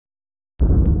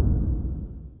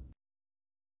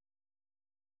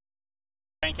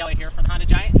Brian Kelly here from Honda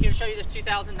Giant. Here to show you this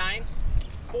 2009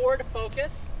 Ford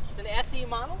Focus. It's an SE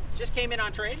model, just came in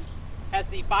on trade. Has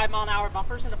the 5-mile-an-hour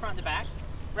bumpers in the front and the back,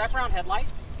 wraparound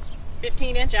headlights,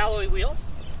 15-inch alloy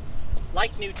wheels,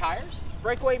 like new tires,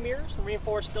 breakaway mirrors,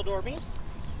 reinforced steel door beams,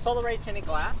 solar ray tinted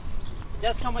glass. It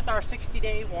does come with our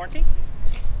 60-day warranty.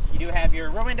 You do have your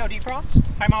rear window defrost,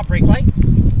 high mount brake light,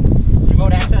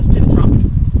 remote access to the trunk.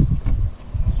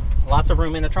 Lots of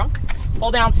room in the trunk.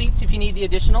 Pull down seats if you need the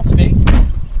additional space.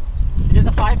 It is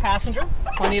a 5-passenger,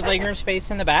 plenty of legroom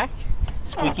space in the back.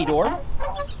 Squeaky door.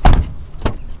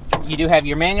 You do have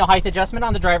your manual height adjustment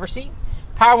on the driver's seat,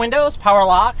 power windows, power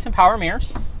locks, and power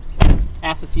mirrors.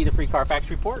 Ask to see the free Carfax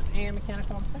report and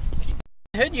mechanical inspection sheet.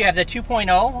 The hood, you have the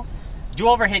 2.0 dual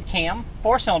overhead cam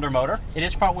 4-cylinder motor. It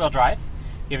is front wheel drive.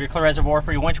 You have your clear reservoir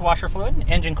for your windshield washer fluid,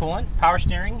 engine coolant, power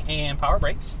steering, and power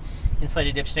brakes.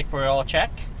 Insulated dipstick for oil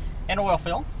check and oil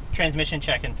fill. Transmission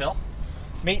check and fill.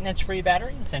 Maintenance-free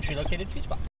battery and centrally located fuse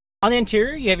box. On the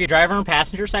interior, you have your driver and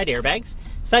passenger side airbags,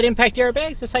 side impact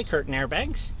airbags, and side curtain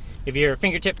airbags. You have your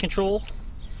fingertip control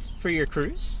for your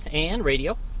cruise and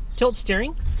radio. Tilt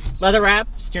steering, leather wrap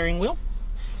steering wheel.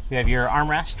 You have your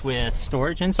armrest with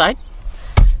storage inside.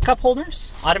 Cup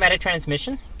holders, automatic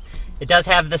transmission. It does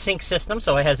have the sync system,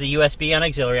 so it has a USB and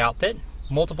auxiliary output,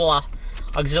 multiple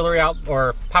auxiliary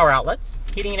or power outlets,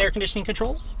 heating and air conditioning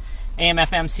controls,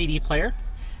 AM/FM CD player.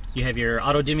 You have your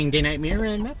auto-dimming day-night mirror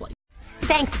and map light.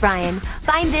 Thanks, Brian.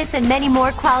 Find this and many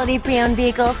more quality pre-owned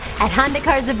vehicles at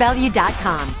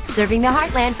HondaCarsOfBellevue.com. Serving the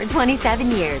heartland for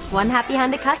 27 years, one happy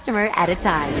Honda customer at a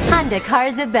time. Honda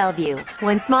Cars of Bellevue.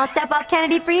 One small step off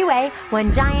Kennedy Freeway,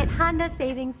 one giant Honda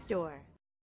savings store.